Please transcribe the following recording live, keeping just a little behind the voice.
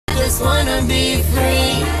just wanna be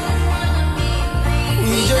free.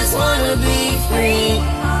 We just wanna be free.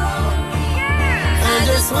 I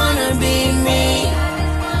just wanna be me.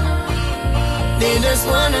 They just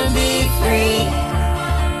wanna be free.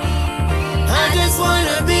 I just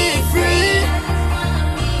wanna be free.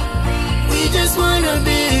 We just wanna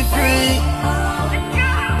be free.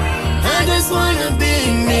 I just wanna be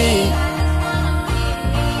me.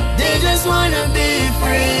 They just wanna be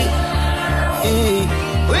free.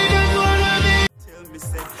 We just wanna be. Tell me,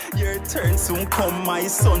 say, your turn soon come, my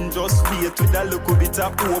son. Just wait with a little bit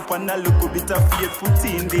of hope and a little bit of faith. Put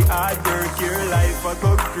in the hard work, your life I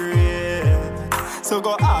go great. So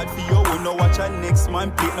go hard for you, no watch a next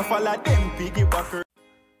man play. No follow them piggybacker.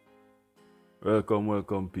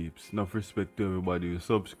 Welcome peeps. Enough respect to everybody who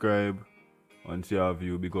subscribe. Once you have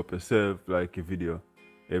view, big up yourself, like a video,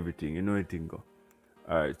 everything, you know everything go.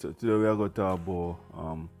 Alright, so today we are going to talk about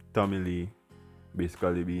Tommy Lee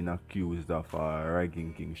basically being accused of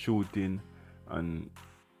Rygin King shooting, and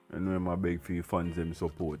you know I beg for your fans them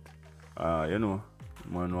support. You know,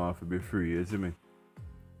 man want to be free, you see me?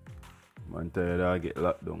 Man tired of get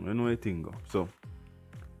locked down, you know everything go. So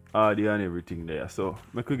audio and everything there. So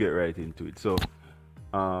we could get right into it. So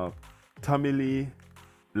Tommy Lee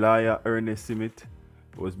lawyer Ernest Simit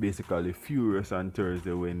was basically furious on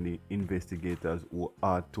Thursday when the investigators who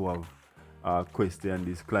had to have questioned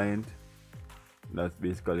this client. That's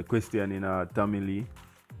basically questioning Tommy Lee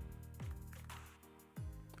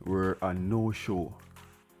were a no-show,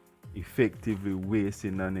 effectively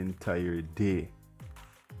wasting an entire day.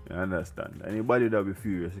 You understand? Anybody that be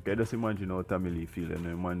furious, you can just imagine how Tommy Lee feel, and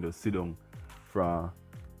the man just sit down from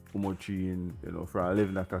Umochi, you know, from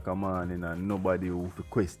 11 o'clock a morning and nobody will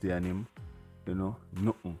question him, you know,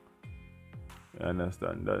 nothing. You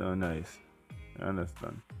understand? That's not nice. You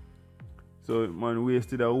understand? So man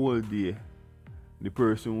wasted a whole day. The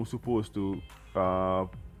person who's supposed to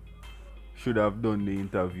should have done the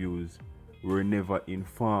interviews were never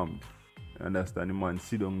informed. You understand? The man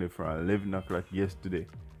sit down there from 11 o'clock yesterday.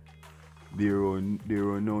 There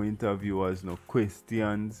were no interviewers, no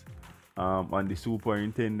questions. And the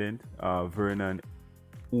superintendent, Vernon,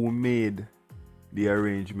 who made the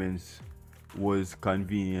arrangements, was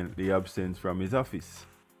conveniently absent from his office.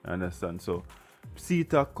 Understand? So,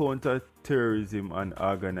 CETA Counter-Terrorism and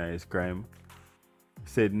Organized Crime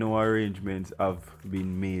said no arrangements have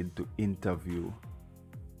been made to interview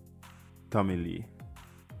Tommy Lee.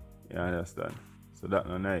 You understand? So that's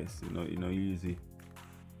not nice. You know, easy.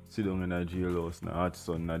 Sit down in a jailhouse, na hot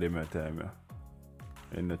sun, na them time, yeah.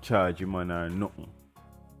 And the charge him or nothing.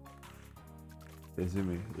 You see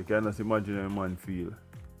me? You can just imagine how a man feel.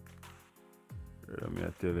 Let me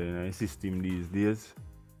tell you, in the system these days,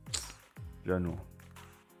 you know.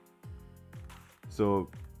 So,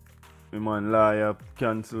 my man lawyer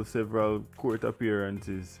cancelled several court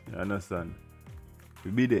appearances, you understand? To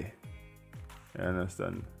be there, you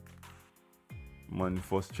understand? Man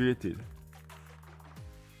frustrated.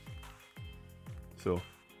 So,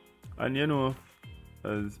 and you know,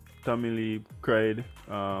 as Tommy Lee cried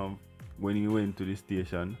when he went to the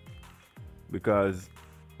station, because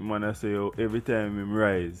man I say, oh, every time him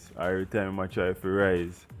rise, or every time I try to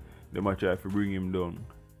rise, they might try to bring him down.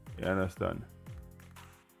 You understand?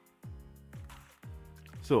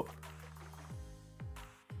 So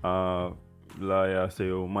lawyer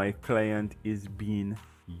say, oh, my client is being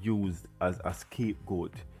used as a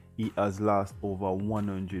scapegoat. He has lost over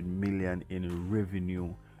 100 million in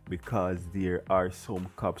revenue because there are some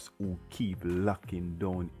cops who keep locking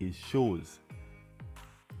down his shows,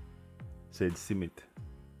 said Simit.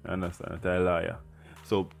 Understand? That's a liar.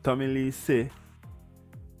 So Tommy Lee say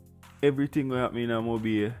everything will happen in a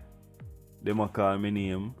mobile, them a call my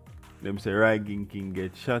name. Them say Rygin King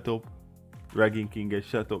get shut up. Rygin King get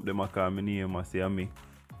shut up, them a call my name and say me.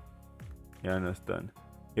 You understand?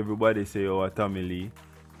 Everybody say, oh, Tommy Lee.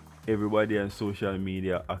 Everybody on social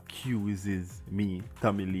media accuses me,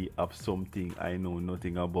 Tommy Lee, of something I know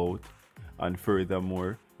nothing about. And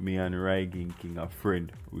furthermore, me and Rygin King are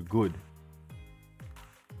friends. We good.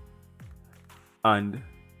 And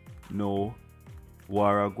no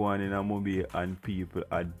war going in a mobile and people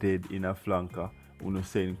are dead in a flanker. Uno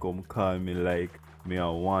saying come call me like me a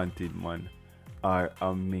wanted man. Or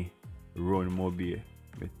me run mobile.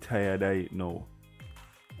 Me tired of it now.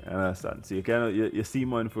 You understand? So you see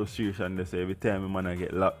man frustration, they say every time a man I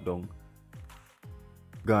get locked down,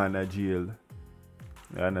 gone to jail.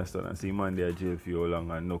 You understand? And see man there jail for you long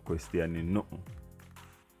and no questioning nothing.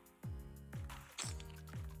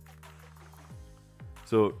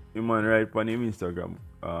 So the man write on him Instagram,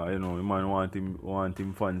 you know, the man want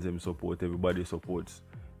him fans him support, everybody supports,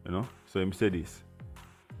 you know. So him say this.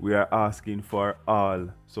 We are asking for all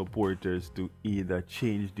supporters to either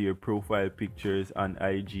change their profile pictures on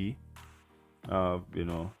IG,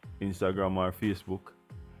 Instagram or Facebook,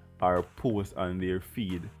 or post on their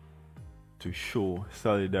feed to show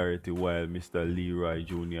solidarity while Mr. Leroy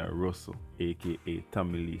Jr. Russell, aka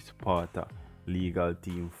Tommy Lee Sparta, legal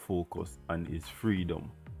team focus on his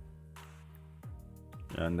freedom.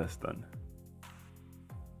 You understand?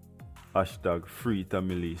 Hashtag free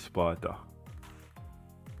Tommy Lee Sparta.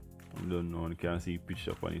 I don't know, you can see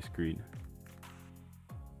picture up on the screen.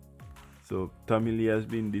 So Tommy Lee has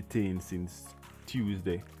been detained since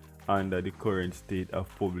Tuesday under the current state of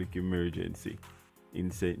public emergency in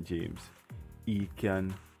St. James. He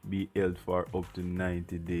can be held for up to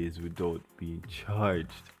 90 days without being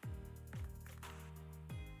charged.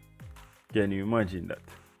 Can you imagine that?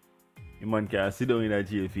 A man can sit down in a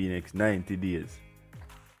jail for the next 90 days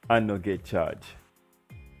and not get charged.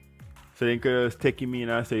 So they could just take him in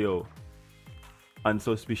and say, yo, on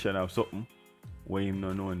suspicion of something when him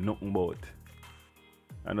not know nothing about.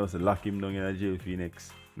 And also lock him down in a jail for the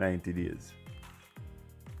next 90 days.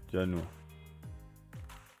 Do you know?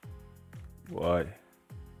 Why?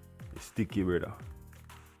 It's sticky, brother.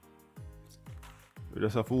 We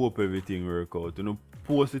just have to hope everything work out. You know,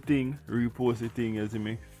 post the thing, repost the thing, you see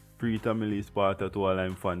me? Free Tommy Lee Sparta to all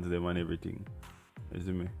I'm fans them and everything. You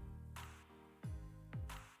see me?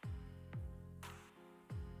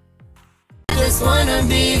 Just wanna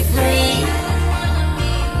be free.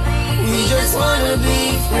 We just wanna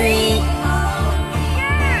be free.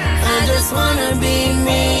 I just wanna be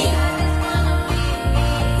me.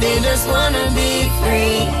 They just wanna be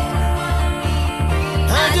free.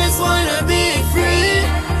 I just wanna be free.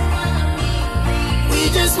 We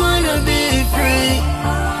just wanna be free.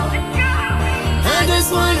 I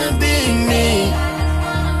just wanna be me.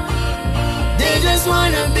 They just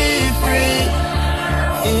wanna be free.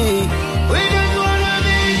 We